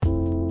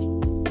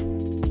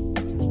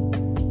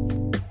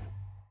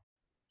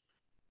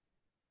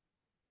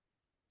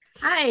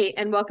Hi,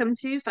 and welcome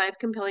to Five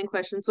Compelling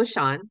Questions with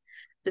Shawn.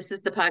 This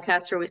is the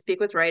podcast where we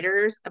speak with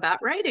writers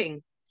about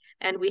writing,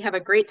 and we have a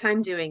great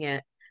time doing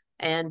it.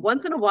 And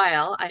once in a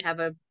while, I have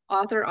an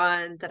author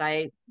on that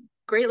I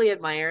greatly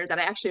admire, that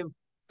I actually am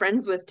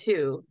friends with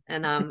too.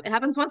 And it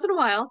happens once in a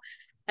while,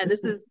 and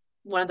this is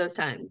one of those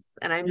times.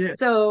 And I'm Yeah.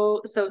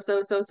 so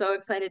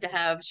excited to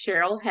have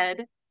Cheryl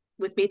Head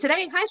with me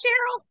today. Hi,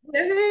 Cheryl.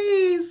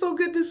 Hey, so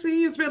good to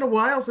see you. It's been a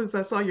while since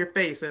I saw your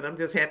face, and I'm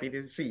just happy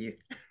to see you.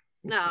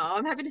 No,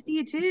 I'm happy to see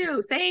you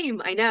too.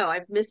 Same. I know.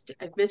 I've missed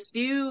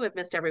you. I've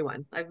missed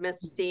everyone. I've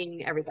missed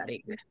seeing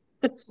everybody.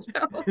 So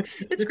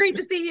it's great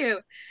to see you.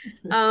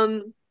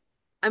 Um,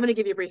 I'm going to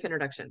give you a brief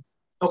introduction.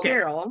 Okay.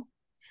 Cheryl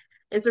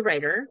is a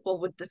writer. Well,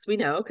 with this we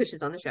know because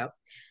she's on the show.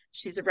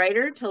 She's a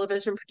writer,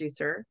 television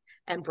producer,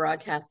 and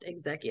broadcast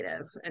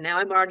executive. And now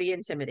I'm already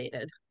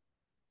intimidated.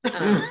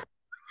 Um,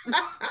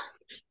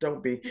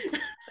 Don't be.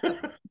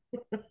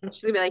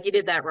 she's gonna be like, "You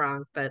did that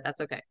wrong," but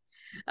that's okay.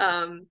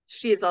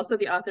 She is also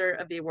the author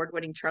of the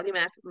award-winning Charlie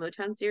Mack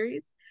Motown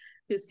series,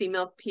 whose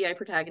female PI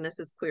protagonist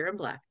is queer and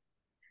black.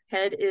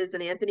 Head is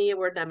an Anthony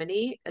Award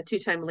nominee, a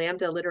two-time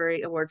Lambda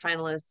Literary Award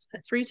finalist,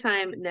 a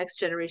three-time Next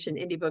Generation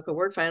Indie Book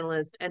Award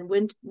finalist, and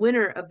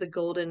winner of the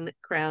Golden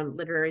Crown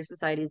Literary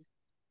Society's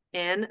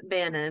Anne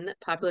Bannon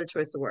Popular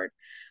Choice Award.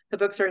 The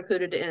books are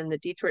included in the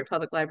Detroit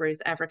Public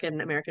Library's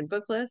African American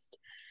Book List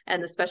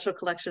and the special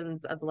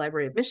collections of the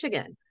Library of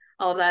Michigan.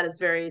 All of that is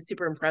very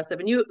super impressive.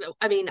 And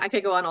I mean, I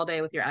could go on all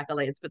day with your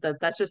accolades, but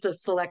that's just a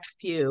select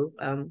few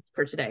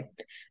for today.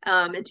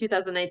 In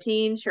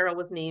 2019, Cheryl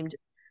was named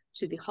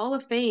to the Hall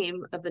of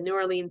Fame of the New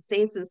Orleans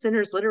Saints and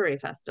Sinners Literary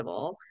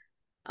Festival.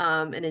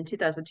 And in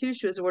 2002,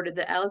 she was awarded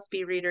the Alice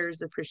B.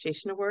 Readers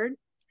Appreciation Award.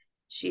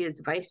 She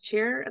is vice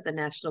chair of the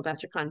National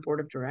BatchaCon Board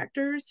of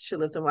Directors. She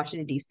lives in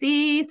Washington,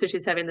 D.C., so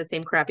she's having the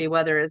same crappy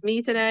weather as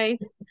me today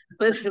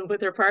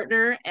with her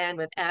partner and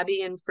with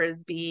Abby and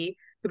Frisbee,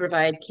 who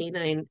provide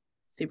canine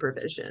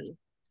supervision.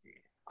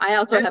 I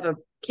also That, have a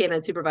canine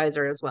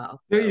supervisor as well.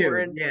 do So we're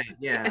you? in. Yeah,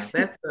 Yeah.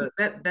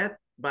 yeah. That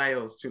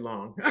bio is too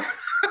long.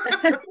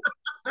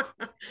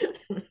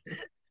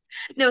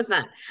 No, it's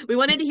not. We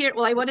wanted to hear,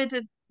 well, I wanted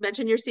to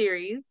mention your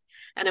series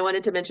and I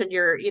wanted to mention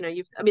your,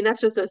 I mean,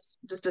 that's just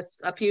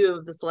a few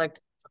of the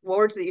select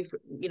awards that you've,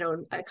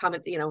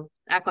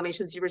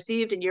 acclamations you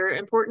received, and you're an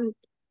important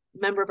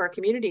member of our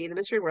community in the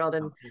mystery world.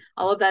 And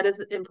all of that is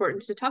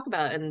important to talk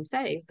about and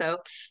say. So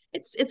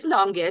it's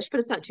longish, but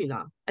it's not too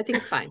long. I think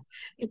it's fine.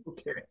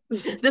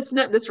 Okay.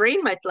 This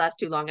rain might last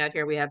too long out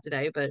here we have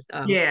today, but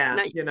Yeah,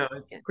 not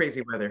it's yeah.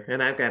 crazy weather,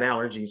 and I've got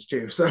allergies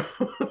too. So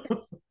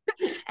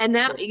And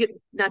now,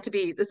 not to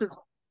be, this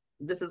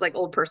is like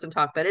old person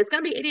talk, but it's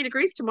going to be 80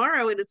 degrees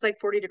tomorrow and it's like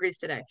 40 degrees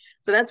today.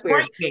 So that's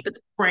weird. frightening, But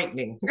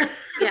frightening.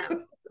 yeah,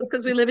 it's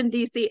because we live in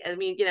DC. I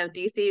mean,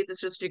 DC,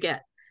 that's just what you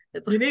get.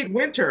 It's You like, need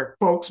winter,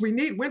 folks. We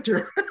need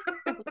winter.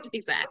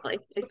 exactly.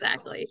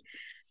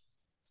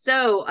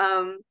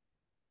 So,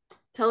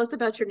 tell us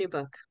about your new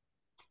book.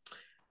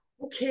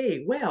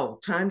 Okay, well,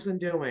 Times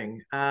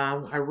Undoing.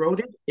 I wrote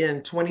it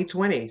in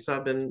 2020, so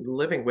I've been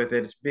living with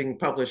it. It's being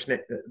published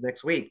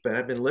next week, but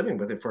I've been living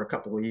with it for a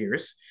couple of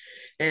years.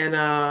 And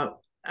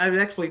I've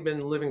actually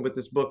been living with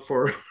this book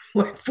for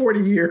like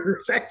 40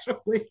 years,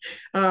 actually.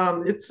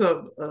 It's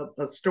a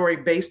story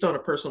based on a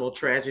personal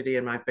tragedy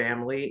in my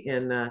family.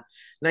 In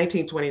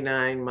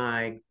 1929,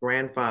 my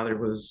grandfather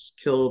was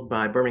killed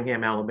by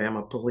Birmingham,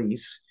 Alabama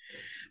police.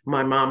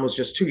 My mom was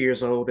just 2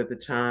 years old at the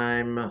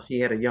time.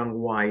 He had a young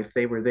wife.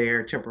 They were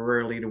there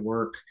temporarily to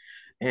work.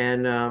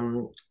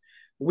 And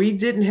we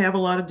didn't have a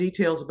lot of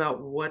details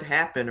about what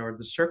happened or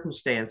the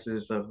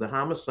circumstances of the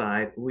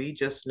homicide. We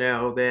just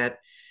know that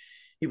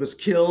he was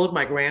killed.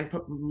 My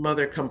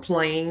grandmother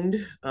complained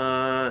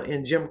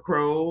in Jim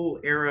Crow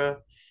era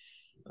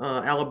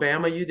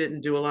Alabama, you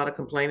didn't do a lot of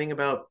complaining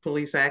about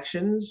police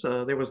actions.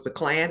 There was the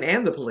Klan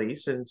and the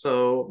police. And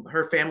so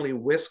her family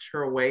whisked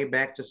her away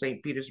back to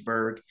St.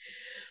 Petersburg.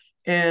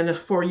 And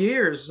for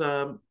years,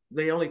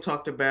 they only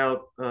talked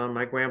about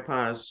my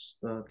grandpa's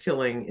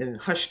killing in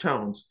hushed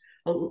tones.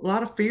 A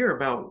lot of fear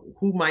about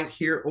who might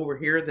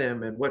overhear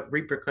them and what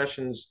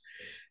repercussions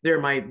there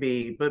might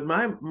be. But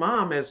my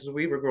mom, as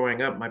we were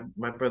growing up,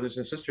 my brothers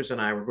and sisters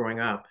and I were growing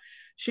up,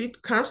 she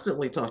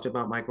constantly talked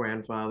about my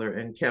grandfather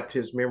and kept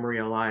his memory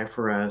alive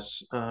for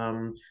us.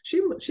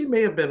 She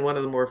may have been one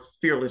of the more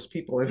fearless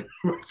people in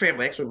my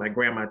family, actually my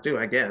grandma too,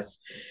 I guess.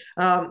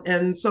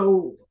 And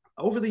so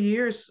over the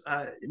years,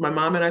 my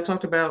mom and I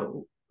talked about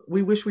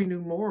we wish we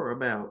knew more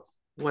about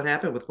what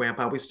happened with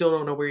Grandpa. We still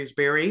don't know where he's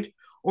buried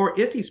or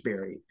if he's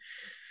buried.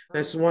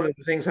 That's one of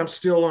the things I'm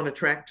still on a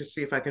track to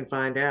see if I can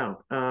find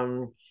out.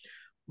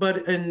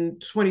 But in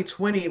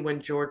 2020, when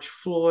George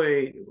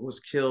Floyd was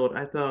killed,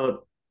 I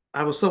thought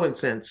I was so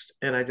incensed,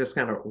 and I just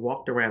kind of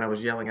walked around. I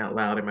was yelling out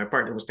loud, and my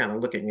partner was kind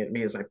of looking at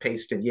me as I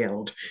paced and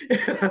yelled.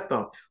 And I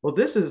thought, well,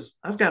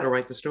 I've got to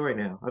write the story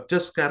now. I've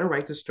just got to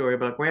write the story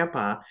about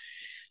Grandpa.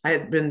 I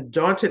had been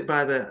daunted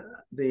by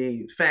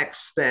the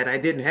facts that I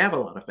didn't have a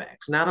lot of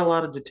facts, not a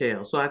lot of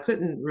detail. So I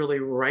couldn't really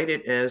write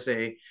it as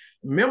a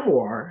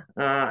memoir,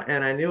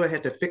 and I knew I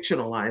had to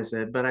fictionalize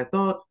it. But I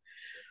thought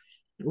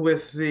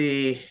with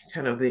the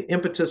kind of the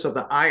impetus of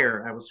the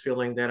ire I was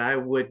feeling, that I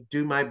would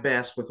do my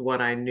best with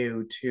what I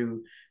knew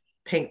to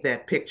paint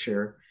that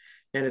picture,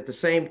 and at the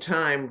same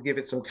time give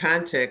it some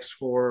context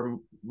for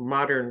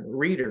modern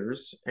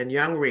readers and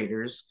young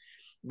readers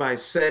by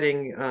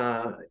setting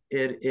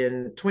it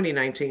in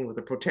 2019 with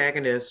a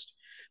protagonist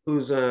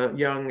who's a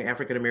young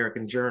African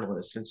American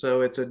journalist. And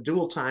so it's a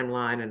dual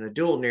timeline and a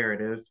dual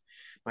narrative.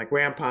 My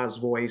grandpa's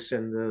voice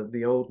in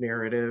the old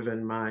narrative,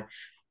 and my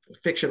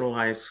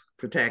fictionalized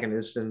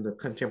protagonist in the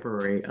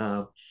contemporary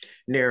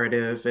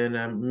narrative,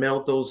 and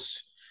meld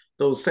those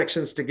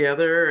sections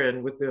together,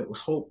 and with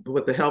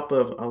the help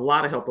of a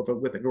lot of help of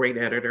with a great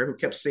editor who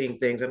kept seeing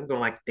things, and I'm going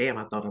like, damn,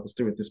 I thought I was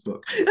through with this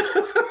book.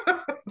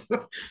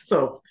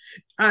 So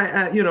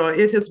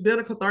it has been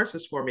a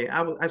catharsis for me.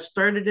 I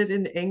started it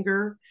in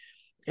anger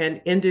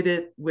and ended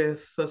it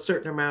with a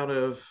certain amount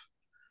of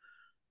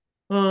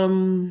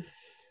um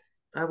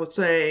I would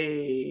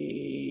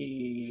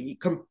say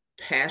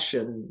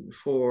compassion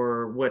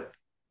for what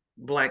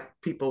Black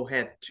people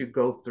had to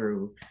go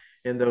through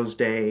in those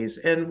days,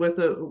 and with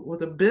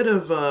a bit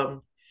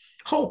of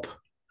hope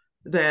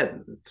that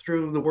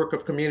through the work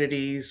of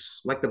communities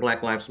like the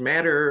Black Lives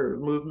Matter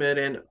movement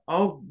and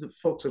all the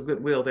folks of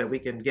goodwill, that we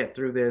can get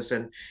through this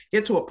and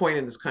get to a point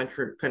in this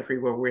country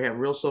where we have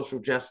real social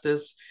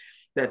justice,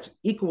 that's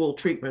equal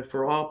treatment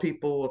for all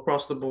people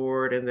across the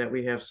board, and that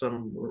we have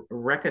some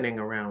reckoning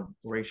around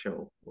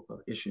racial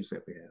issues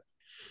that we have.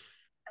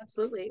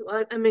 Absolutely.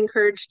 Well, I'm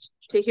encouraged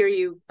to hear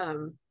you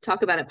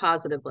talk about it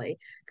positively,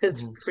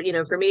 because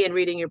Mm-hmm. for me and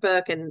reading your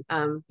book and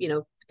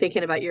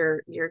thinking about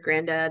your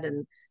granddad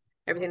and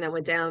everything that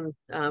went down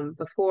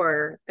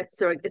before,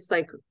 it's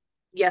like,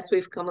 yes,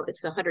 we've come.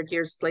 It's 100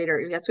 years later.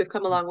 Yes, we've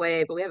come a long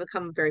way, but we haven't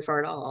come very far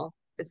at all.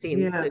 It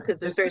seems, Yeah, because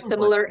there's it very feels like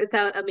similar. it. It's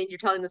how, I mean, you're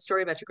telling the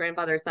story about your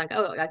grandfather. It's like,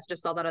 oh, I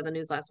just saw that on the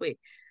news last week.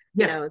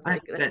 Yeah, It's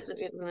like that's. So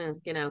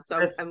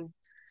that's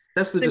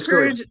that's the it's discouraging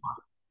encouraged.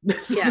 part.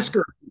 That's the Yeah,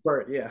 discouraging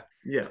part. Yeah,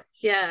 yeah,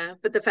 yeah,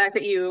 but the fact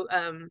that you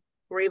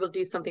were able to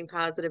do something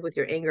positive with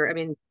your anger, I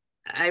mean,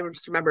 I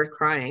just remember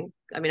crying.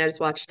 I mean, I just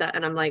watched that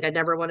and I'm like, I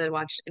never wanted to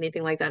watch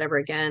anything like that ever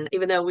again.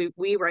 Even though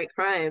we write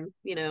crime,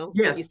 when you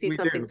yes, see we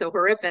something do. so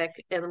horrific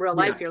in real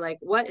Yeah, life, you're like,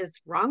 what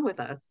is wrong with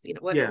us?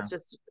 What yeah, is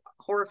just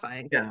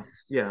horrifying. yeah,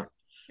 yeah,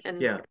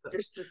 And yeah,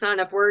 there's just not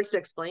enough words to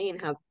explain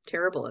how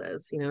terrible it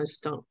is.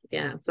 Just don't,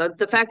 yeah. So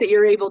the fact that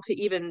you're able to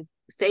even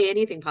say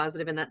anything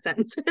positive in that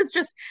sentence is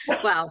just,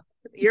 wow,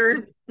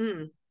 you're,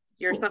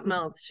 you're something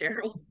else,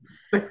 Cheryl.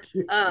 thank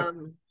you.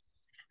 Um,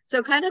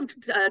 so kind of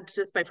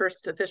just my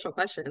first official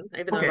question,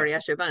 even though I've Okay. already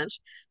asked you a bunch.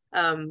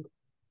 Um,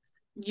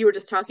 you were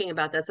just talking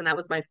about this, and that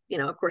was my,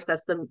 of course,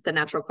 that's the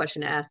natural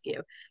question to ask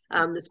you.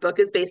 This book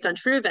is based on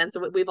true events.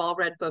 So we've all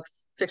read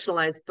books,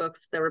 fictionalized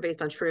books that were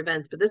based on true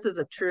events, but this is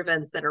a true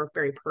events that are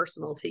very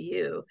personal to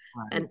you.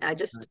 Right, And I right.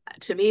 just,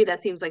 to me,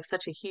 that seems like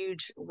such a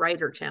huge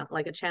writer challenge,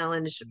 like a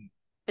challenge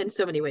in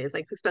so many ways,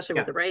 like especially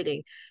with Yeah. the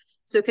writing.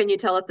 So can you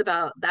tell us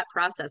about that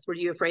process? Were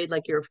you afraid,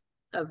 like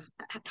of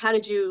how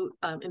did you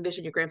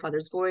envision your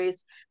grandfather's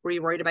voice? Were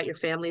you worried about your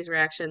family's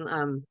reaction?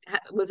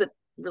 Was it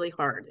really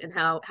hard? And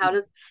how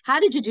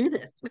did you do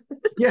this?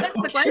 Yeah. That's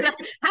the question.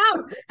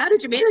 Okay. How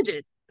did you manage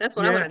it? That's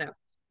what I Yeah. want to know.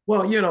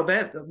 Well,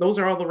 that those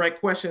are all the right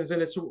questions,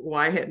 and it's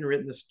why I hadn't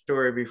written the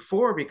story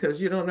before, because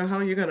you don't know how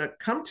you're going to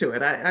come to it.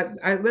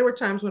 There were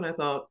times when I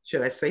thought,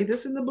 should I say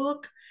this in the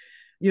book?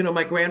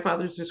 My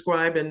grandfather's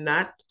described in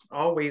not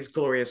always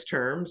glorious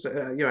terms.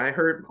 I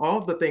heard all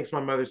the things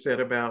my mother said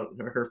about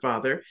her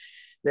father,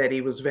 that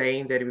he was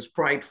vain, that he was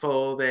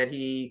prideful, that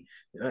he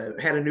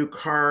had a new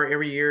car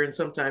every year, and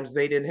sometimes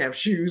they didn't have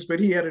shoes, but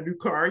he had a new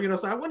car.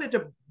 So I wanted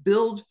to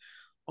build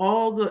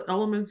all the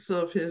elements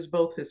of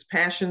both his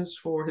passions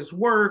for his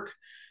work,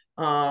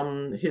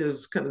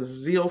 his kind of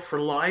zeal for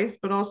life,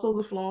 but also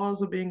the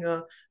flaws of being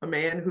a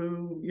man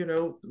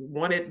who,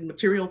 wanted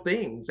material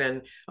things,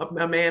 and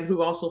a man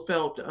who also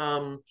felt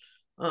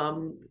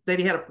that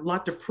he had a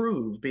lot to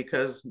prove,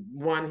 because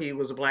one, he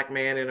was a Black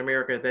man in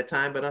America at that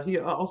time, but he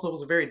also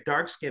was a very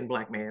dark-skinned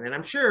Black man. And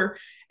I'm sure,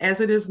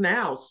 as it is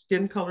now,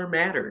 skin color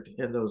mattered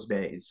in those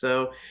days.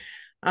 So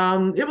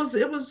it was,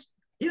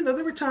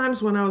 there were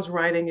times when I was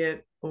writing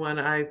it when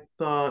I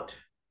thought,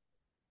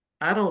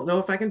 I don't know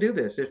if I can do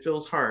this. It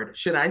feels hard.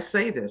 Should I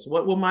say this?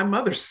 What will my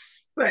mother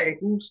say,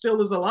 who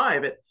still is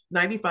alive at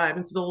 95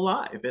 and still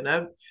alive? And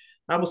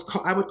I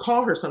would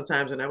call her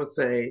sometimes, and I would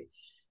say,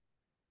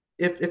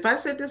 if I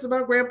said this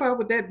about Grandpa,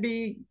 would that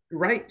be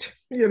right?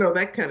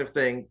 That kind of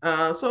thing.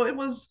 So it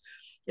was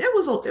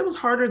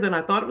harder than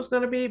I thought it was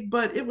going to be,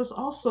 but it was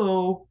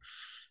also,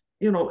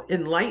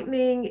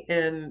 enlightening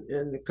and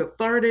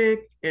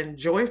cathartic and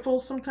joyful.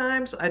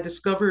 Sometimes I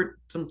discovered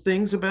some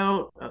things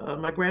about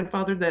my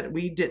grandfather that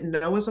we didn't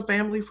know as a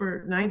family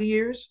for 90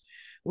 years.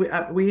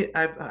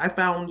 I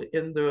found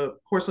in the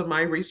course of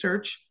my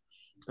research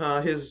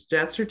his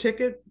death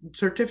certificate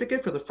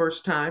for the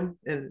first time,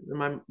 and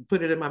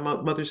put it in my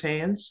mother's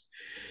hands.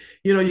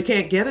 You know, you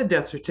can't get a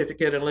death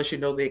certificate unless you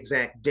know the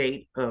exact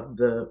date of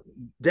the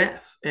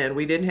death, and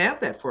we didn't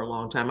have that for a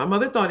long time. My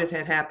mother thought it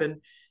had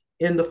happened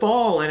in the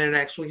fall, and it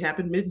actually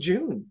happened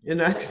mid-June.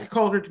 And I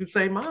called her to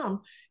say,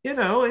 "Mom, you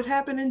know, it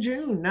happened in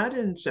June, not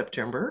in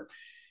September."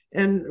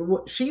 And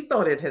she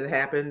thought it had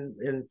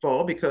happened in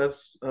fall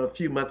because a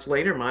few months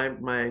later,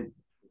 my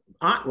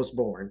aunt was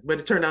born, but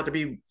it turned out to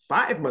be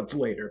 5 months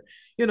later.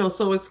 You know,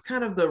 so it's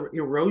kind of the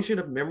erosion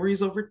of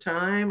memories over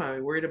time. I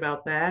worried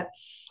about that.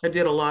 I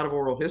did a lot of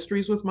oral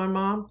histories with my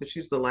mom because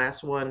she's the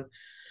last one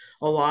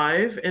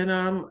alive. And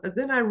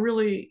then I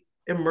really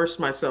immersed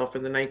myself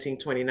in the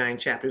 1929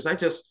 chapters.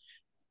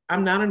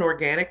 I'm not an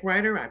organic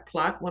writer. I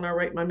plot when I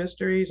write my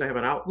mysteries. I have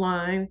an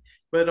outline,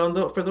 but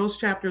for those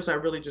chapters, I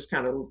really just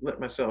kind of let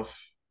myself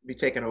be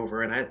taken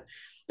over. And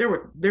there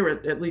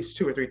were at least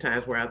two or three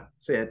times where I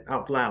said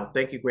out loud,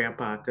 "Thank you,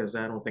 Grandpa," because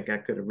I don't think I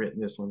could have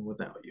written this one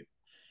without you.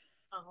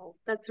 Oh,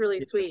 that's really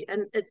sweet.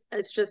 And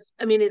it's just,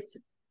 I mean, it's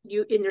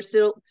you, and you're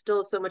still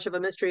so much of a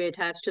mystery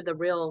attached to the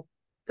real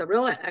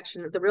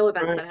action, the real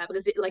events Right. that happen.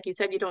 Because like you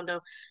said, you don't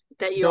know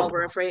that you all Don't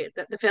were afraid,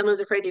 that the family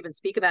was afraid to even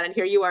speak about it. And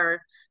here you are.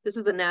 This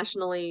is a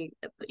nationally,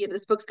 you know,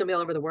 this book's gonna be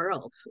all over the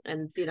world.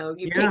 And you know,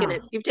 Yeah.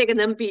 you've taken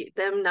them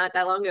not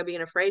that long ago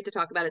being afraid to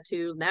talk about it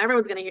too. Now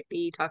everyone's gonna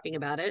be talking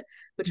about it,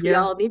 which we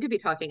Yeah. all need to be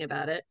talking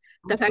about it.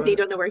 The fact that you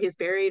But don't know where he's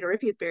buried or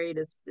if he's buried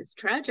is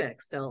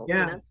tragic still. And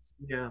yeah, that's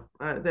yeah,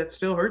 that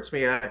still hurts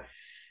me.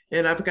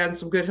 And I've gotten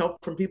some good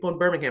help from people in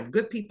Birmingham,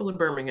 good people in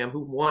Birmingham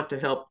who want to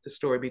help the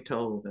story be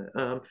told.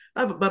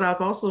 But I've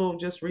also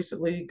just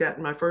recently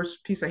gotten my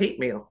first piece of hate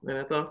mail, and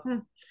I thought,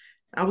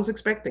 I was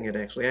expecting it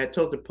actually. I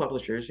told the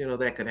publishers, you know,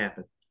 that could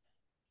happen.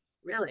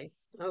 really,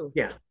 oh,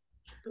 Yeah,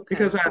 okay.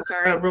 because I'm I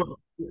sorry. wrote,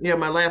 yeah,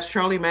 my last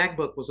Charlie Mack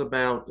book was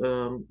about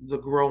the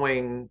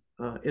growing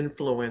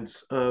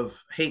influence of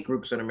hate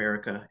groups in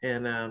America,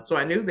 and so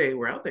I knew they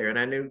were out there, and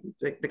I knew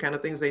the kind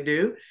of things they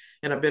do,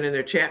 and I've been in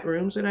their chat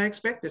rooms, and I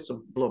expected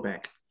some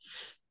blowback.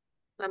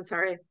 I'm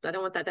sorry. I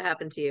don't want that to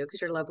happen to you because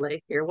you're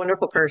lovely. You're a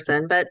wonderful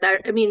person. But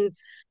that, I mean,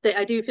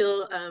 I do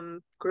feel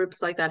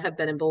groups like that have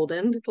been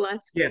emboldened the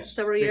last Yes,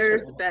 several they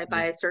years certainly. Yeah,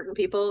 by certain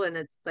people, and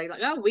it's like,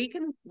 oh,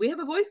 we have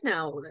a voice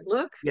now.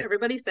 Look, yeah,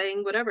 everybody's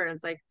saying whatever. And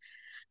it's like,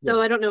 yeah. so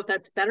I don't know if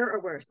that's better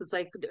or worse. It's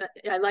like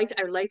I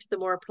liked the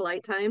more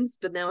polite times,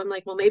 but now I'm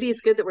like, well, maybe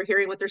it's good that we're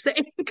hearing what they're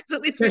saying because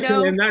at least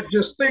And not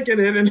just thinking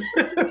it and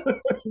we know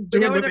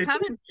doing where what they're they do.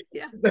 coming.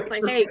 Yeah, it's That's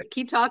like, hey, right.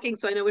 keep talking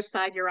so I know which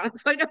side you're on,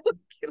 so I know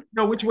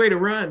Know which way to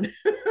run.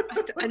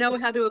 I know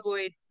how to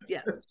avoid.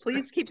 Yes, That's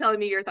please keep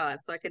telling me your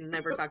thoughts so I can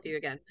never talk to you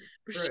again.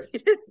 right.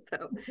 Appreciate it.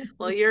 So,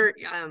 well, you're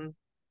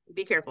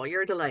be careful.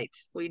 You're a delight.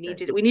 Okay.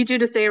 We need you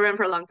to stay around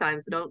for a long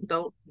time. So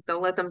don't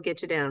let them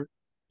get you down.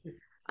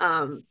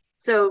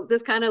 So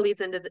this kind of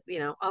leads into you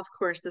know, of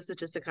course, this is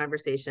just a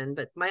conversation,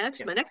 but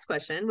Yeah. my next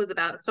question was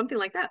about something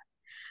like that.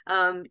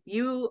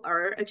 You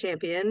are a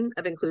champion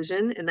of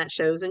inclusion, and that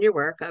shows in your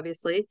work,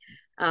 obviously.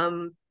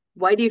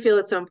 Why do you feel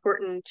it's so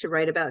important to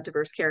write about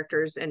diverse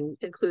characters and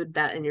include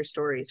that in your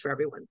stories for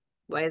everyone?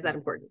 Why is that Yeah.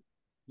 important?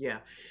 Yeah.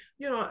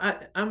 You know,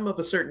 I'm of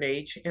a certain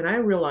age, and I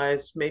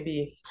realized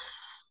maybe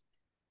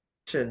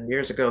 10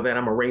 years ago that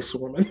I'm a race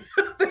woman.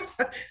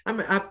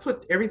 I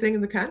put everything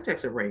in the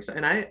context of race.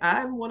 And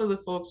I'm one of the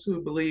folks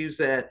who believes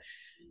that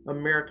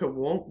America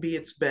won't be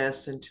its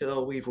best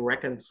until we've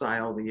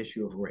reconciled the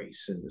issue of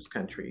race in this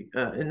country.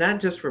 And not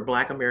just for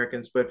Black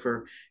Americans, but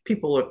for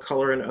people of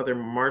color and other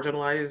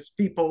marginalized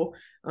people,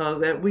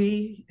 that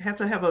we have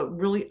to have a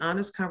really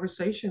honest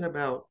conversation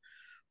about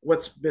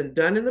what's been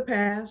done in the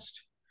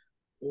past,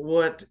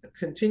 what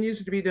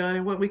continues to be done,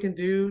 and what we can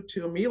do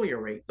to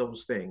ameliorate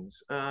those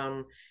things.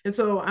 And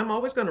so I'm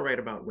always going to write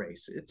about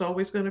race. It's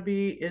always going to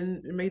be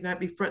it may not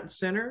be front and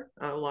center.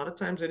 A lot of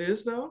times it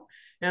is, though.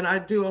 And I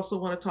do also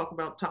want to talk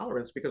about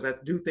tolerance because I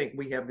do think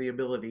we have the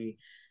ability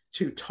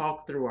to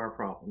talk through our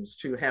problems,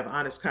 to have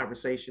honest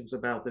conversations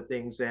about the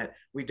things that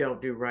we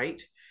don't do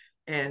right,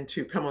 and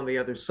to come on the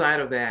other side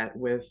of that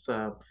with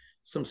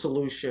some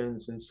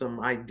solutions and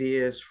some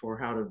ideas for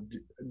how to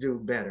do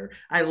better.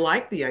 I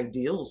like the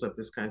ideals of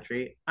this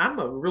country. I'm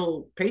a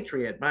real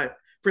patriot. My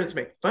friends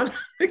make fun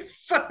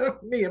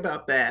of me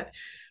about that.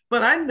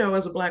 But I know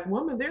as a Black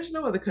woman, there's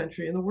no other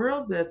country in the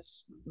world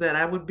that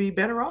I would be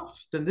better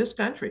off than this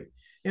country.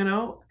 You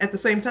know, at the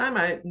same time,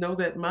 I know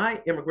that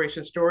my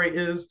immigration story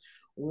is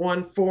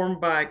one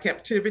formed by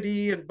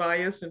captivity and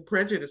bias and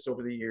prejudice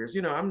over the years.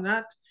 You know, I'm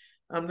not,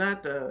 I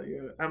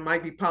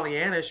might be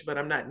Pollyannish, but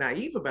I'm not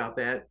naive about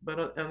that.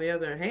 But on the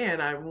other hand,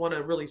 I want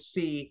to really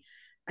see,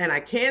 and I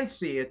can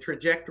see a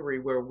trajectory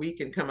where we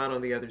can come out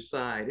on the other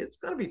side. It's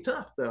going to be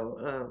tough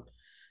though,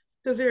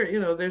 because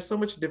there's so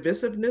much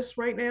divisiveness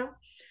right now.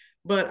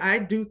 But I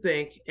do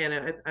think,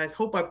 and I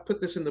hope I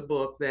put this in the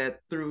book,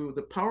 that through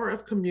the power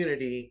of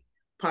community,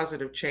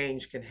 positive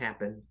change can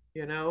happen.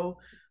 You know,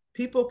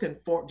 people can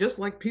form, just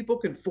like people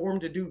can form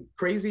to do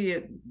crazy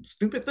and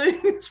stupid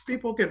things,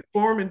 people can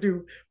form and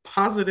do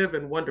positive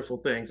and wonderful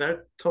things. I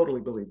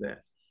totally believe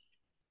that.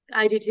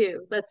 I do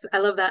too. I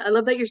love that. I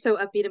love that you're so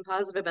upbeat and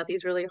positive about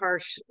these really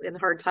harsh and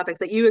hard topics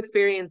that you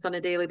experience on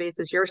a daily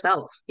basis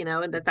yourself,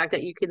 and the fact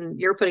that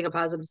you're putting a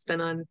positive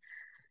spin on,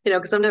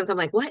 because sometimes I'm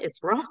like, what is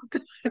wrong?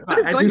 What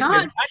is going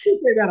on? I do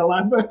say that a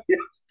lot, but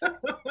yes,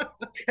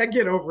 I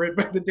get over it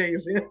by the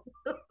day's end.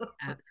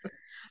 Yeah.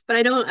 But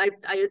I don't,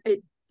 I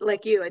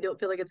like you, I don't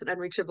feel like it's an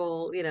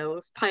unreachable,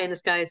 pie in the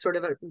sky sort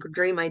of a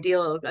dream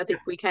ideal. I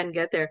think we can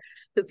get there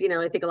because,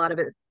 I think a lot of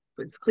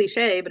it's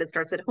cliche, but it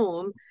starts at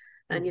home.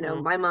 And,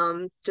 Hmm. my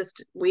mom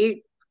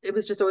it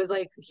was just always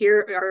like,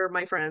 here are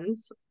my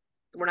friends.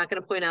 We're not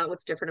going to point out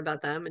what's different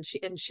about them. And she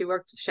actually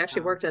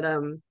worked at,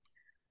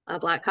 a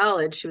black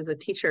college. She was a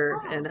teacher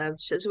and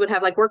she would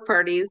have like work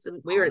parties.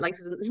 And we were like,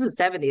 this is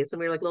the 70s and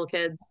we were like little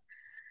kids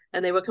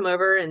and they would come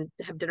over and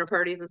have dinner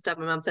parties and stuff.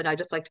 My mom said, I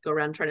just like to go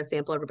around and try to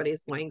sample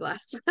everybody's wine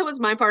glass. That was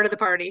my part of the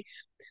party.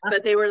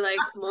 But they were like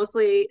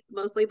mostly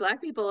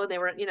black people. And they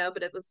were,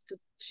 but it was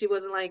just, she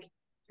wasn't like,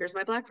 here's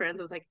my black friends.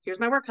 It was like, here's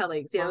my work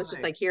colleagues. It was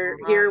just Right, like, here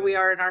we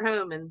right, are in our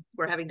home and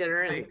we're having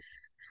dinner. And, right.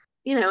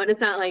 and it's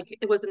not like,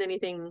 it wasn't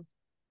anything,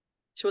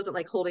 she wasn't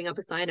like holding up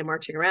a sign and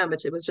marching around,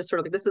 but it was just sort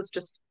of like, this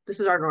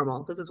is our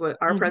normal. This is what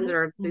our friends Hmm.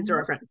 are. These are Hmm.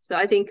 our friends. So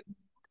I think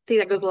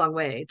that goes a long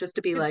way just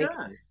to be It like,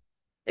 does.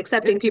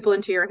 accepting It, people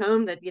into your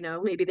home that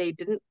maybe they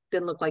didn't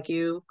look like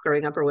you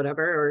growing up or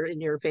whatever or in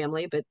your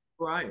family, but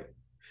right.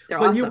 they're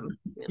Well, awesome.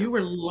 you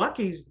were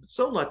lucky,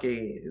 so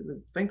lucky.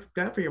 Thank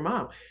God for your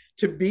mom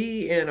to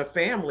be in a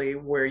family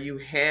where you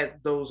had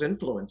those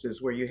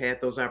influences, where you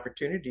had those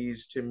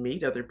opportunities to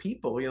meet other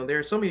people. There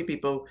are so many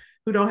people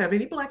who don't have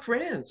any black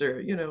friends,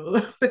 or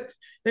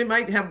they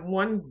might have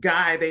one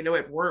guy they know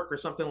at work or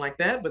something like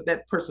that, but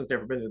that person's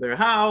never been to their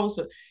house,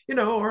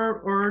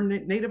 or a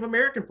Native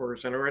American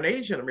person or an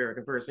Asian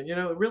American person.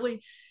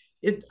 Really,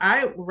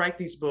 I write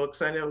these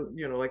books. I know,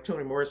 like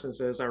Toni Morrison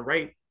says, I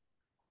write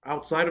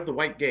outside of the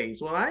white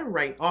gaze. Well, I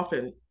write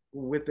often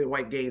with the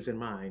white gaze in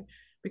mind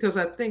because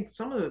I think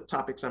some of the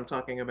topics I'm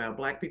talking about,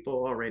 Black people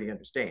already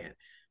understand.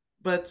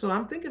 But so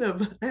I'm thinking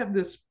of, I have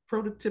this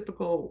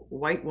prototypical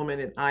white woman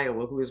in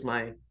Iowa who is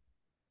my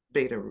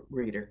beta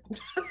reader.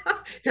 And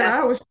Yeah.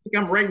 I always think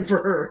I'm writing for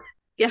her.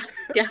 Yeah.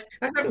 Yeah.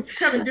 I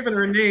haven't given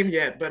her a name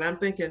yet, but I'm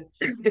thinking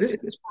this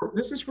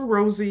is for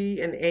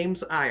Rosie in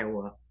Ames,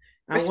 Iowa.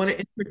 I want Right.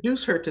 to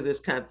introduce her to this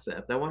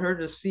concept. I want her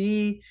to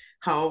see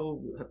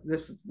how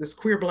this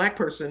queer black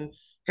person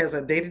has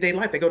a day-to-day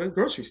life. They go to the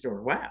grocery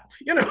store. Wow,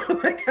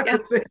 that kind Yeah.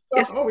 of thing. So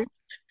Yeah. I'm always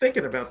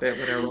thinking about that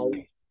when I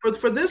write.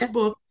 For this Yeah.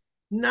 book,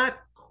 not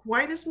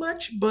quite as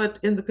much, but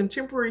in the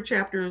contemporary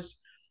chapters,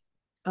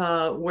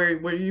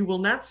 where you will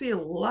not see a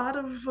lot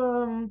of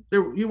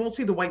you won't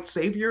see the white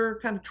savior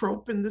kind of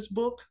trope in this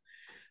book,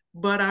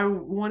 but I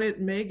wanted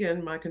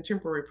Megan, my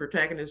contemporary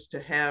protagonist, to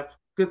have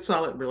good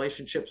solid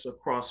relationships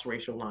across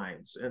racial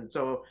lines, and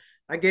so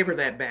I gave her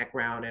that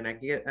background, and I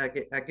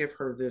give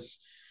her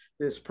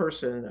this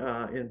person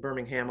in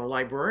Birmingham, a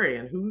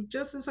librarian who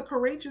just is a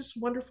courageous,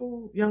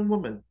 wonderful young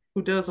woman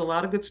who does a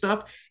lot of good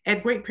stuff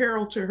at great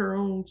peril to her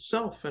own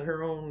self and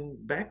her own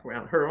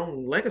background, her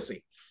own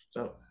legacy.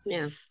 So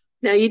Yeah.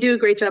 Now you do a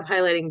great job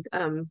highlighting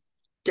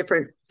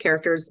different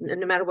characters,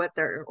 no matter what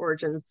their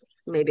origins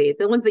may be.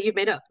 The ones that you've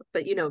made up,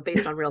 but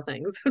based on real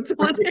things. So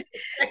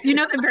you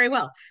know them very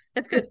well.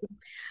 That's good.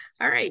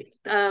 All right.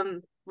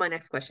 My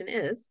next question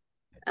is,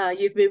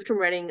 you've moved from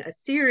writing a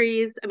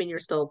series. I mean, you're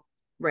still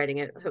writing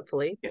it,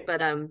 hopefully,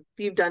 but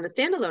you've done a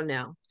standalone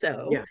now.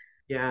 So yeah,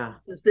 yeah.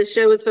 this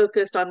show is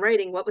focused on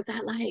writing. What was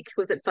that like?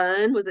 Was it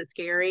fun? Was it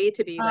scary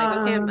to be like,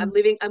 okay, I'm Um,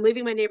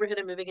 leaving my neighborhood.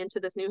 I'm moving into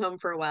this new home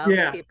for a while. Let's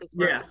yeah, see if this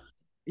yeah, works.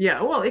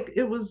 yeah. Well,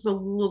 it was a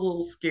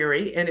little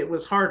scary and it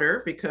was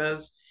harder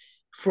because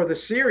for the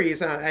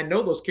series, I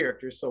know those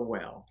characters so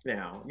well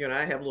now.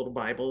 I have a little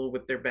Bible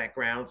with their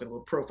backgrounds and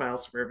little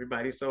profiles for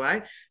everybody. So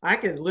I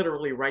can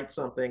literally write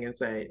something and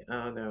say,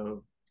 oh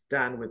no,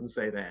 Don wouldn't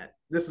say that.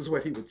 This is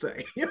what he would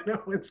say,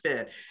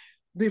 instead.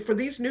 For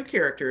these new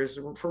characters,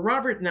 for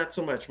Robert, not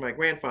so much. My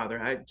grandfather,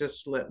 I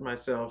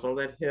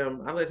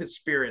let his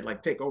spirit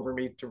like take over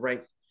me to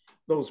write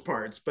those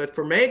parts. But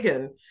for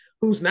Megan,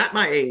 who's not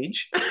my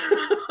age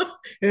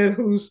and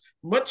who's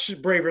much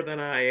braver than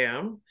I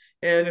am,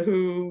 and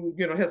who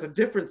has a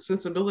different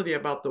sensibility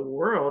about the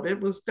world, it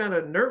was kind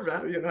of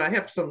nervous. I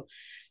have some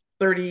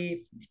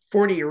 30,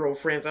 40-year-old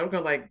friends. I'm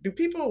going like,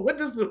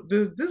 does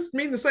this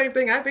mean the same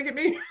thing I think it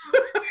means?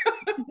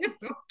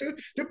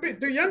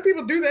 Do young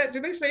people do that? Do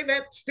they say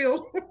that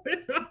still?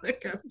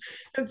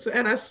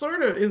 And I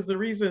sort of is the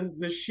reason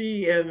that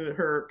she and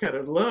her kind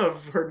of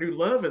love, her new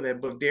love in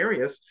that book,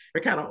 Darius,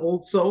 are kind of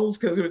old souls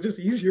because it was just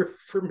easier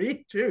for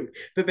me too,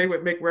 that they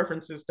would make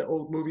references to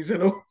old movies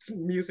and old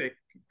music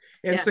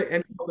and Yeah. say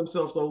and call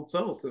themselves old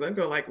souls. Because I'm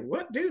going like,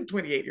 what do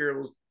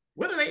 28-year-olds,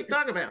 what do they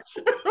talk about?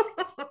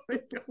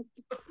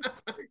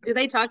 Do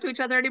they talk to each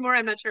other anymore?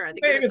 I'm not sure. I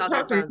think they're They just even on their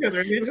talk to each phones. other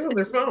and they're just on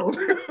their phones.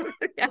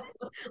 Yeah.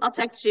 I'll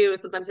text you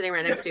since I'm sitting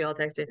right next to you. I'll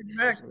text you.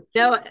 Exactly.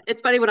 No,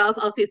 it's funny when I'll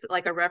see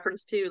like a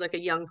reference to like a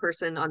young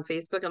person on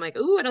Facebook. I'm like,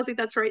 ooh, I don't think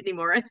that's right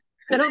anymore.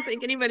 I don't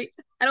think anybody,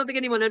 I don't think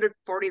anyone under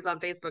 40 is on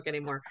Facebook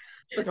anymore.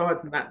 But No,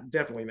 it's not,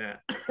 definitely not.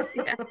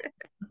 yeah,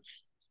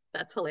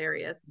 that's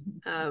hilarious.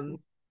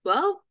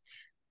 Well,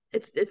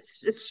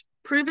 it's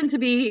proven to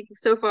be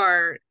so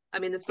far. I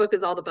mean, this book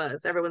is all the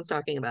buzz. Everyone's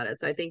talking about it.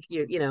 So I think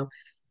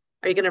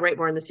are you going to write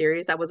more in the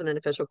series? That wasn't an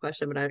official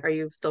question, but are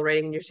you still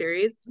writing in your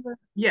series?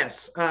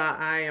 Yes,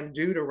 I am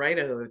due to write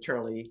another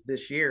Charlie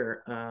this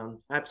year.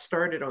 I've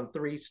started on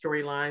 3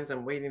 storylines.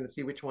 I'm waiting to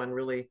see which one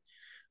really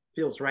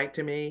feels right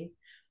to me.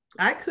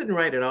 I couldn't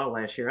write at all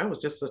last year. I was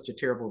just such a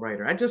terrible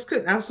writer. I just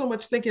couldn't. I was so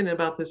much thinking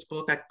about this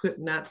book, I could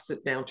not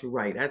sit down to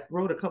write. I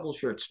wrote a couple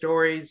short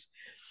stories.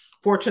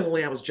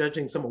 Fortunately, I was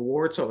judging some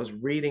awards, so I was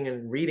reading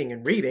and reading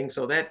and reading.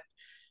 So that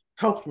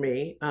helped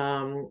me.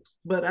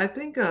 But I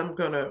think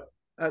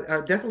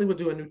I definitely will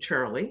do a new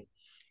Charlie.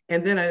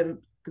 And then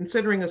I'm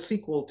considering a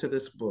sequel to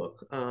this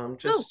book, Oh,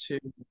 just to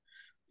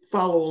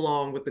follow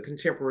along with the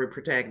contemporary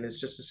protagonists,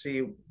 just to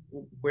see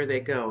where they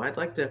go. I'd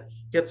like to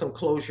get some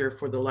closure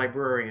for the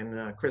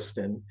librarian,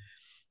 Kristen.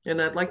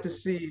 And I'd like to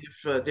see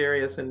if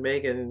Darius and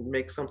Megan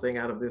make something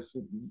out of this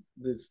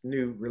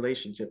new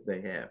relationship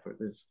they have, or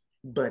this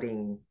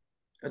budding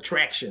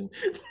attraction.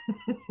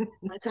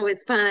 that's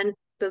always fun.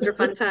 Those are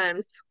fun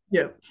times.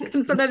 Yeah,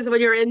 And sometimes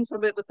when you're in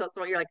some with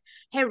someone, you're like,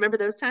 "Hey, remember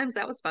those times?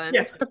 That was fun."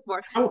 yeah. I'll,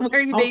 I'll,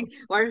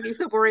 Why are you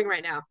so boring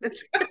right now?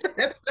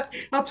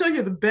 I'll tell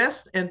you the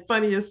best and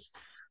funniest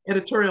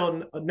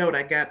editorial note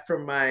I got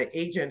from my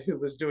agent who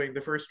was doing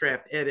the first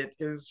draft edit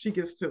is she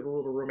gets to the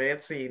little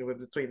romance scene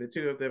between the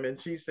two of them,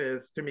 and she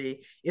says to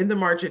me in the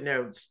margin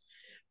notes,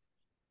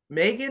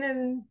 Megan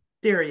and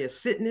Darius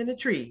sitting in a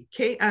tree,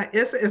 Kissing. I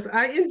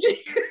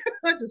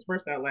just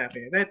burst out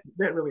laughing. That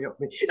really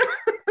helped me.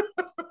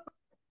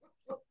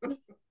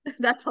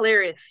 That's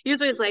hilarious.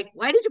 Usually it's like,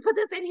 why did you put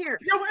this in here?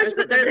 You know,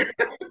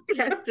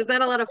 Yeah, there's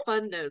not a lot of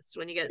fun notes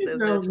when you get those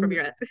no, notes from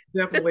your.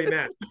 definitely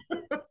not.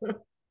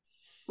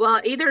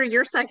 Well, either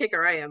you're psychic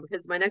or I am,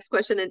 because my next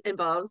question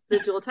involves the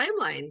dual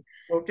timeline.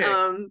 Okay.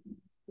 Um,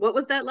 what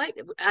was that like?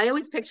 I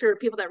always picture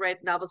people that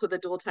write novels with a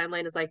dual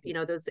timeline as like,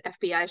 those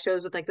FBI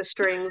shows with like the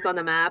strings on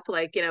the map.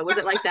 Like, was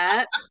it like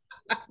that?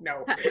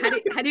 No.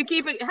 How do you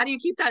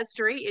keep that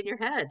straight in your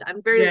head?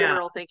 I'm very Yeah.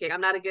 literal thinking.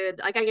 I'm not a good,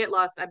 like, I get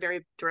lost. I'm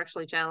very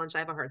directionally challenged. I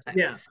have a hard time.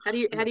 Yeah. How do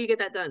you get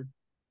that done?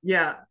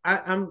 Yeah.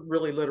 I'm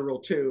really literal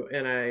too.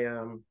 And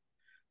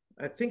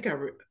I think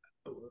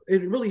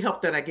it really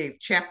helped that I gave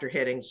chapter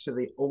headings to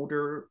the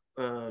older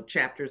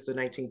chapters, the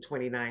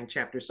 1929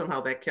 chapters.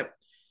 Somehow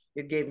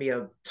it gave me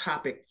a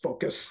topic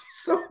focus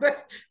so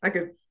that I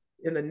could,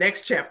 in the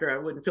next chapter, I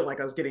wouldn't feel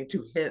like I was getting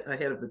too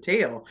ahead of the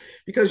tail.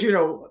 Because,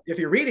 if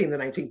you're reading the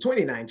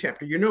 1929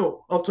 chapter,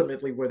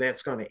 ultimately where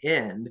that's going to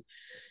end.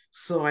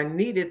 So I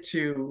needed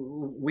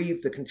to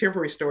weave the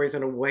contemporary stories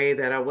in a way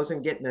that I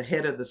wasn't getting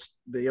ahead of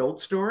the old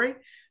story.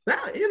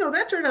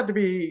 That turned out to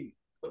be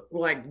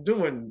like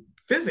doing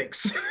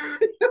physics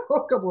a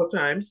couple of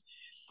times.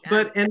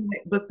 Yeah.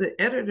 But the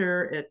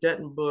editor at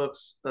Dutton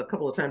Books a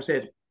couple of times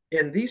said,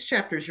 in these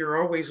chapters, you're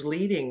always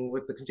leading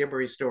with the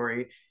contemporary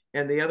story,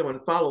 and the other one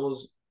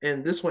follows.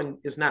 And this one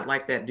is not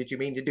like that. Did you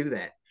mean to do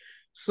that?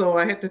 So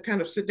I had to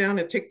kind of sit down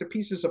and take the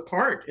pieces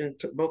apart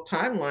into both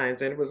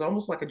timelines, and it was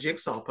almost like a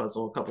jigsaw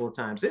puzzle a couple of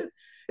times. It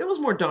was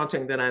more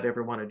daunting than I'd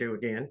ever want to do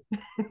again.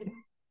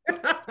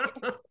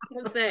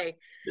 I'll say,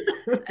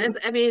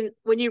 I mean,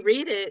 when you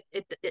read it,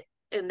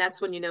 and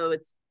that's when you know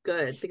it's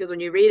good, because when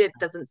you read it, it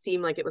doesn't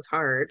seem like it was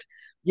hard.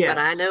 But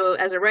I Yes. know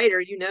as a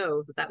writer,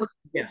 that was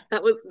Yeah.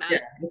 that was not. Yeah.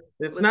 It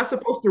It's not was.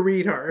 supposed to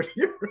read hard.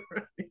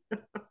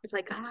 It's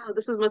like, oh,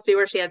 this must be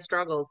where she had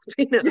struggles.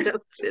 No,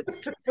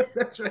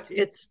 That's right.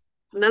 it's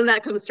none of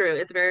that comes through.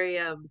 It's very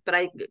but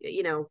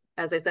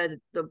as I said,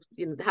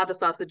 how the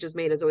sausage is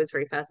made is always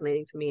very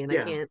fascinating to me, and I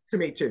Yeah. can't. To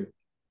me too.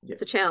 Yeah.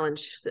 It's a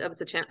challenge. That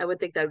was I would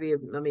think that would be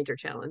a major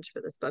challenge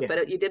for this book, Yeah.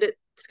 but you did it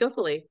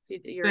skillfully.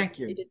 Thank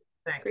You you. did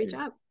Thank great you.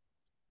 job.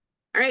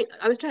 All right,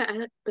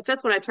 the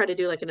fifth one. I try to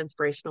do like an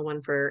inspirational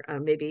one for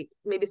maybe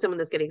someone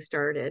that's getting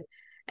started,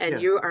 and Yeah.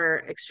 you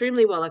are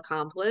extremely well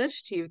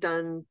accomplished. You've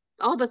done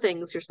all the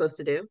things you're supposed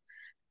to do.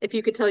 If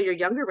you could tell your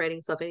younger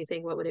writing self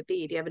anything, what would it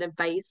be? Do you have an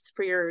advice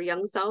for your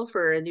young self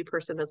or a new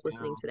person that's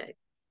listening Yeah. today?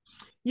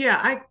 Yeah,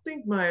 I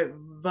think my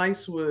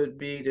advice would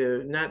be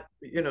to not,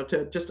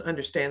 to just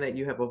understand that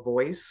you have a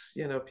voice.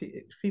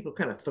 People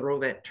kind of throw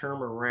that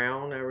term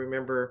around. I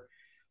remember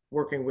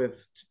working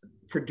with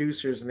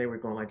producers and they were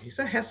going like, he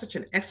said, has such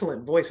an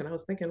excellent voice. And I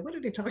was thinking, what are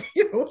they talking,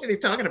 what are they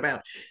talking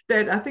about?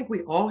 That I think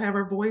we all have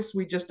our voice.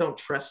 We just don't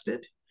trust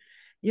it.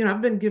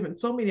 I've been given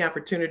so many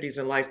opportunities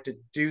in life to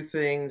do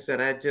things that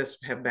I just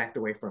have backed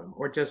away from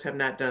or just have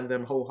not done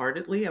them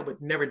wholeheartedly. I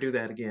would never do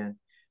that again.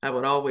 I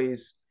would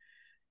always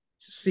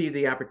see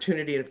the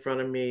opportunity in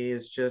front of me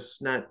is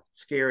just not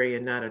scary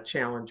and not a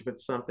challenge, but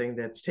something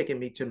that's taken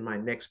me to my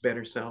next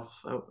better self.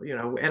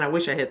 And I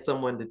wish I had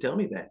someone to tell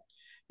me that,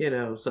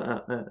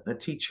 so a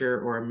teacher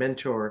or a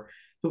mentor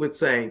who would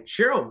say,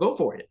 Cheryl, go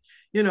for it.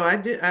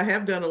 I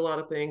have done a lot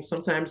of things,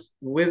 sometimes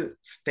with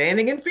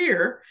standing in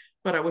fear,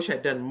 but I wish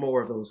I'd done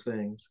more of those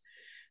things.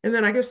 And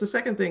then I guess the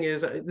second thing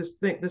is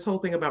this whole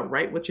thing about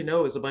write what you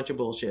know is a bunch of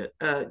bullshit.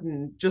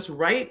 Just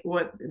write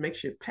what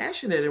makes you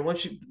passionate, and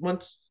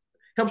once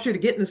helps you to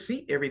get in the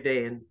seat every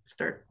day and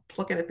start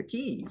plucking at the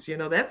keys. You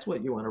know, that's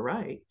what you want to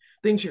write.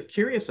 Things you're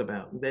curious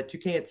about that you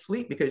can't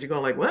sleep because you're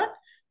going like, what?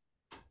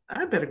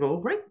 I better go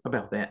write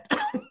about that.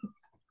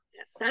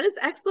 That is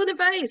excellent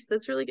advice.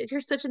 That's really good. You're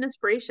such an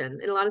inspiration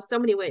in a lot of so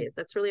many ways.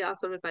 That's really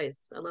awesome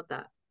advice. I love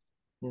that.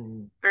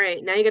 Hmm. All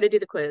right, now you got to do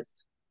the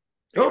quiz.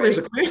 Are you Oh, there's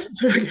a ready?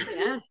 quiz.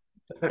 Yeah.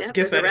 I Yeah,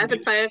 guess there's I a didn't rapid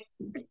get fire.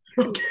 it.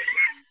 Okay.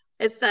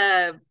 It's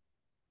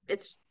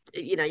it's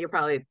you'll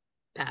probably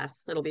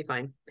pass. It'll be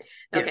fine.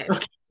 Yeah. Okay.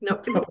 Okay.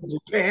 Nope.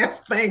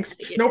 Pass. Thanks.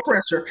 You- No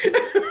pressure.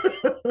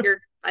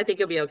 I think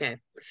you'll be okay.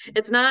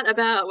 It's not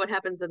about what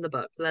happens in the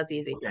book, so that's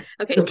easy. Okay.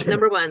 Okay, Okay.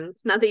 number one.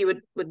 It's not that you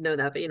would know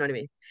that, but you know what I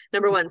mean.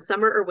 Number one,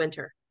 summer or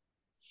winter?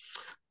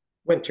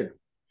 Winter.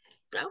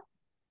 Oh,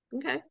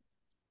 okay.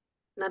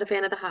 Not a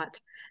fan of the hot.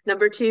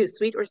 Number two,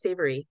 sweet or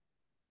savory?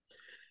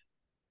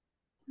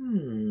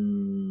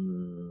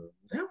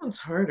 That one's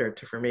harder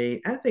for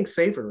me. I think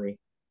savory.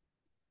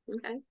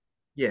 Okay.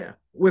 Yeah,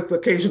 with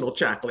occasional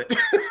chocolate.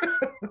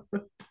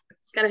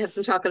 Got to have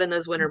some chocolate in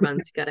those winter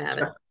months. You got to have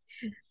it.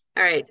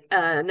 All right.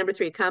 Number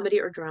three, comedy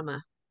or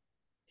drama?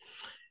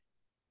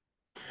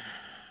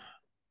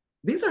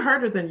 These are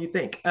harder than you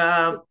think.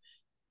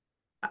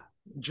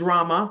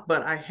 Drama,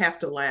 but I have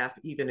to laugh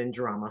even in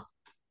drama.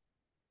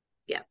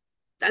 Yeah.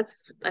 I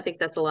think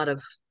that's a lot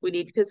of, we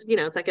need, because,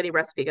 it's like any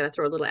recipe, you got to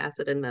throw a little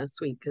acid in the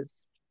sweet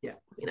because, Yeah.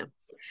 you know.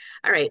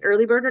 All right.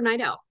 Early bird or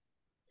night owl?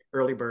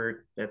 Early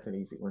bird, that's an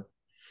easy one.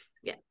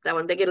 Yeah. That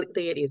one, they get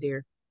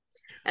easier.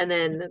 And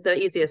then the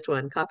easiest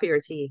one, coffee or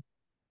tea?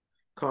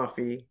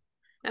 Coffee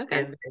Okay.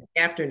 and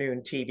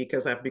afternoon tea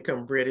because I've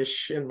become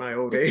British in my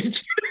old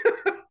age.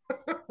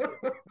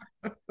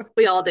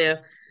 We all do.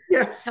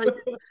 Yes. Like,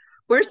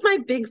 where's my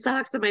big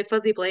socks and my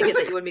fuzzy blanket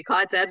that you and me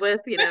caught dead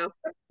with,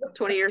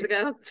 20 years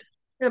ago?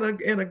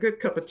 And a good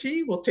cup of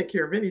tea will take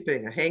care of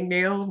anything. A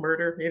hangnail,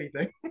 murder,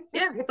 anything.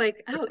 Yeah. It's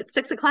like, oh, it's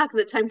 6 o'clock. Is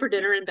it time for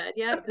dinner in bed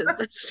yet? Because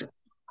that's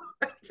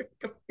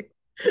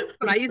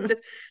what I used to.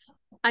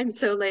 I'm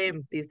so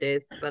lame these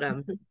days. But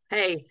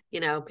hey,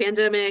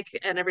 pandemic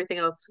and everything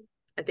else,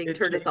 I think It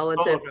turned us changed all all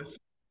into of us.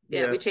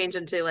 yeah, we Yes. change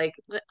into like,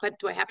 what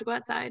do I have to go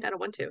outside? I don't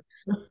want to.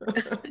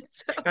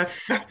 So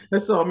I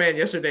saw a man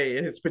yesterday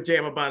in his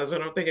pajama bottoms,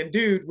 and I'm thinking,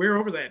 dude, we're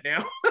over that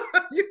now.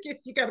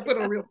 You got to put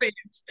on real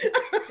pants.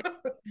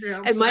 You're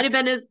outside.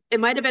 it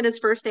might have been his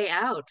first day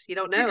out. You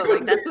don't know.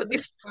 Like that's what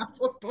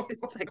Possible.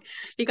 it's like.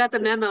 He got the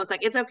memo. It's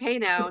like it's okay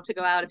now to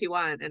go out if you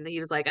want. And he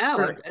was like, oh,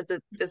 Right. is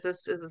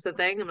this a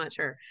thing? I'm not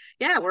sure.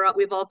 Yeah,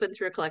 we've all been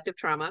through a collective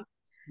trauma, and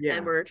Yeah.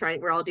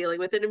 we're all dealing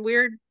with it in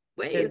weird In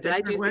ways. And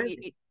I do different ways.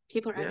 see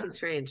people are Yeah. acting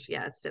strange.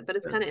 Yeah, but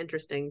it's Yeah. kind of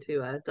interesting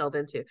to delve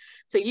into.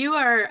 So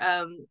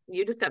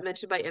you just got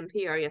mentioned by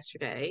NPR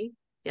yesterday.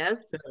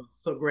 Yes.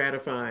 So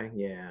gratifying.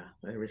 Yeah.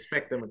 I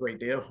respect them a great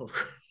deal.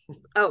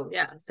 Oh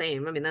yeah,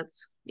 same. I mean,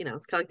 that's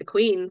it's kind of like the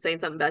Queen saying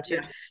something about you,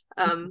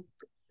 Yeah. um,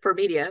 for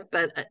media.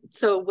 But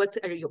so,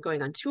 are you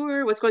going on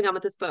tour? What's going on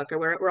with this book? Or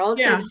we're all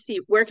excited Yeah. to see.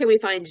 Where can we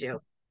find you?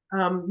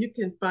 You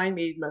can find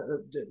me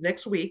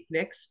next week.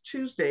 Next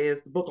Tuesday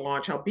is the book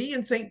launch. I'll be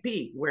in St.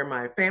 Pete, where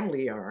my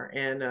family are,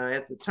 and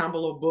at the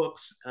Tombolo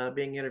Books,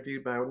 being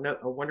interviewed by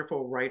a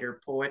wonderful writer,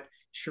 poet,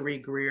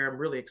 Chery. I'm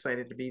really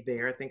excited to be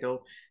there. I think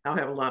I'll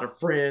have a lot of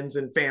friends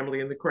and family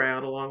in the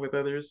crowd, along with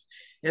others.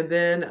 And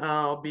then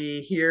I'll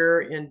be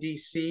here in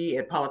DC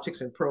at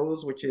Politics and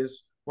Prose, which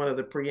is one of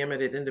the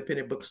preeminent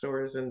independent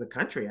bookstores in the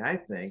country, I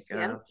think.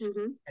 Yeah.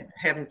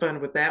 Having fun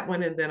with that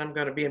one. And then I'm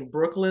going to be in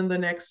Brooklyn the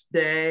next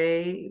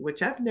day,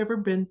 which I've never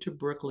been to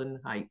Brooklyn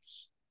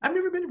Heights. I've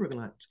never been to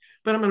Brooklyn Heights,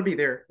 but I'm going to be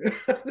there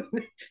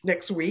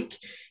next week.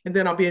 And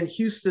then I'll be in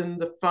Houston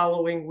the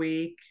following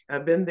week.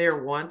 I've been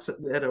there once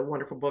at a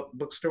wonderful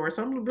bookstore.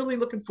 So I'm really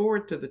looking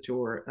forward to the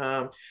tour.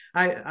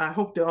 I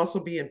hope to also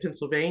be in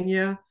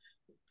Pennsylvania,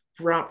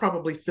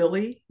 probably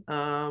Philly,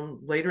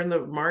 later in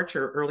the March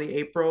or early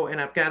April.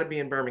 And I've got to be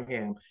in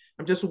Birmingham.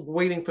 I'm just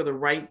waiting for the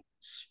right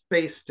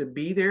space to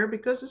be there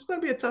because it's going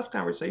to be a tough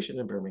conversation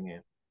in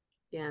Birmingham.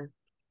 Yeah.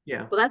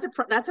 Yeah. Well,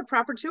 that's a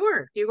proper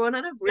tour. You're going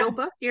on a real Yeah.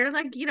 book. You're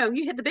like, you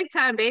hit the big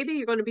time, baby.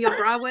 You're going to be on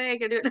Broadway.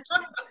 You're going to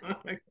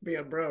I could be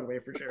on Broadway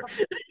for sure.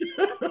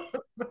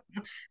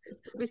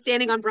 be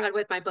standing on Broadway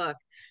with my book.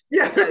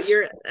 Yeah. No,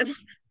 you're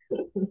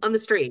on the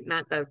street,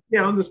 not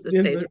yeah, on the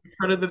in stage. the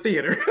front of the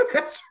theater.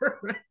 That's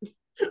right.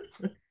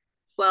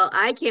 Well,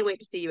 I can't wait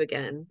to see you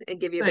again and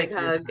give you a big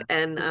Thank you. hug.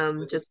 And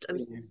It's I'm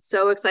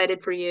so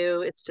excited for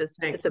you. It's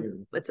just Thank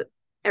you.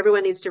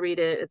 everyone needs to read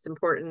it. It's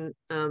important,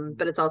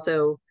 but it's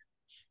also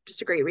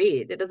just a great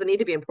read. It doesn't need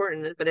to be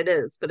important, but it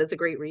is. But it's a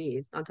great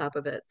read on top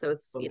of it. So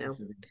it's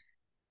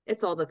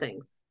it's all the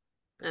things.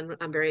 And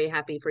I'm very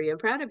happy for you. I'm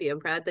proud of you. I'm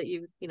proud that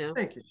you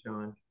Thank you,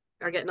 Shawn.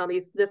 are getting all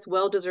this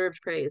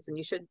well-deserved praise, and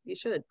you should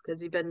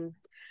because you've been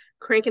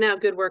cranking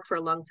out good work for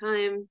a long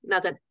time.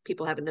 Not that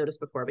people haven't noticed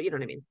before, but you know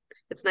what I mean.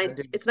 It's I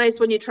do. nice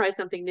when you try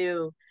something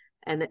new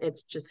and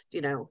it's just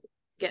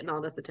getting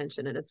all this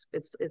attention, and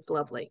it's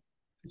lovely.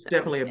 It's So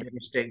definitely a bigger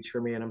stage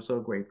for me, and I'm so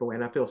grateful,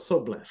 and I feel so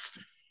blessed.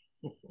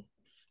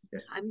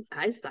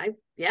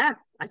 yeah,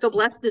 I feel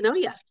blessed to know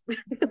you.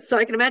 So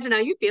I can imagine how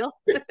you feel.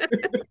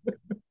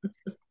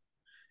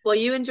 Well,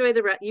 you enjoy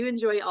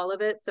all of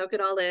it, soak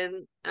it all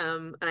in.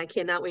 And I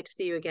cannot wait to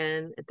see you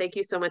again. And thank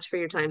you so much for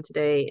your time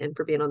today and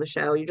for being on the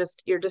show.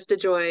 You're just a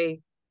joy,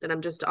 and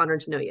I'm just honored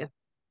to know you.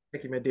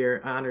 Thank you, my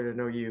dear. Honored to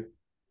know you.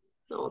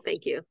 Oh,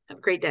 thank you. Have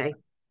a great day.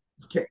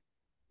 Okay.